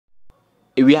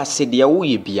We are said the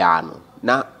way piano,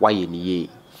 na why ye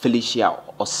Felicia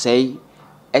Osei,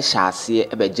 shasi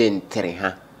ebejen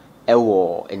tereha,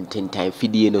 ewo time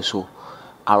video no so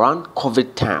around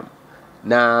COVID time.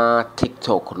 Na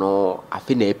TikTok no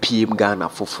afina PM Ghana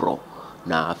foforo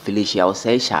na Felicia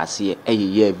Osei shasi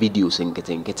ye videos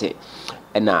nkete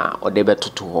na odebe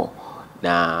toto ho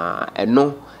na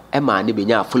eno ema ne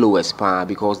benya followers pa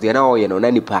because they na oye no na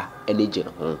nipa energy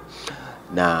no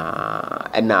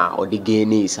na odi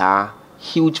gain is a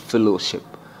huge fellowship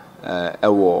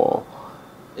ewo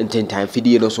time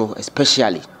video no so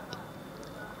especially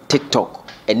TikTok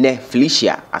ene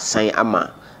Felicia assign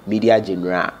ama media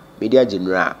general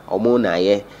omo na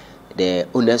ye the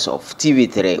owners of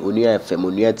TV3 Onua FM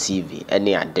Onua TV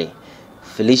ene ade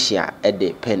Felicia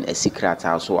ede pen a secret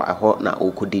house so aho na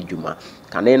okodi dwuma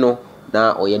kane no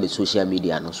na oye the social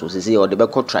media no so say o de be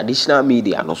traditional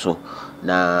media no so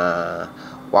na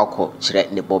wako chire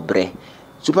ne bobre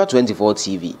Super 24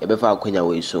 TV ebefa akwanya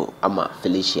we so ama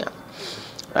Felicia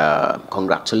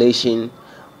congratulations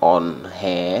on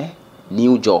her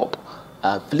new job.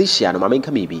 Felicia no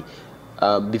mamenka maybe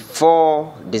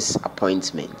before this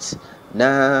appointment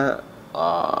na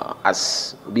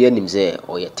as be anim say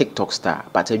or your TikTok star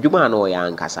but adwuma no ya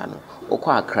ankasa no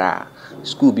okwa Accra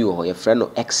school bi wo your friend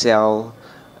no Excel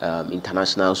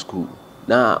international school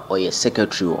na or your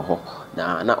secretary wo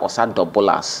na osa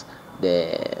double as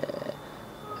the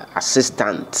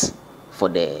assistant for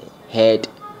the head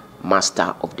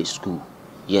master of the school.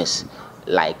 Yes,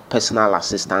 like personal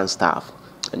assistant staff.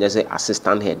 And there's a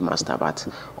assistant headmaster, but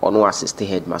or no assistant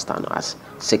headmaster no, as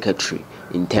secretary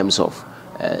in terms of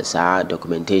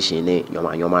documentation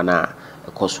yoma na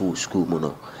course school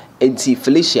mono. And see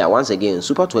Felicia once again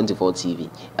Super 24 TV.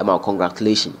 Emma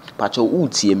congratulations. Pacho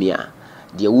utie me a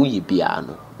de uyi bia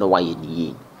no why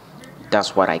ni.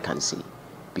 That's what I can say.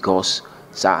 Because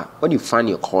sir, when you find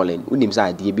your calling, unim say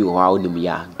idea bi ho unim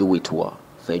ya do it well.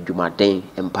 For dwumaden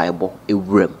empaibo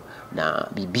ewrem na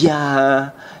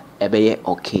bibia ebeye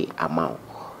okay amount.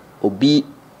 Obi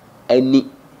any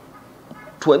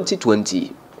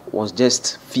 2020 was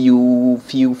just few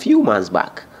months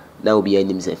back. Now obi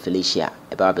any say Felicia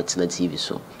about betina TV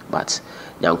so. But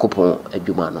nyankopon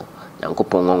adwuma no,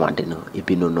 nyankopon wanwade no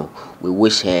ebi no. We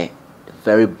wish her the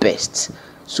very best.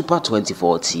 Super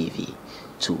 24 TV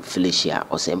to Felicia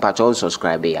Osei. Mpacho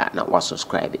subscribe ya na wa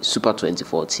subscribe Super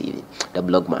 24 TV. The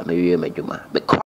blog ma me medwuma.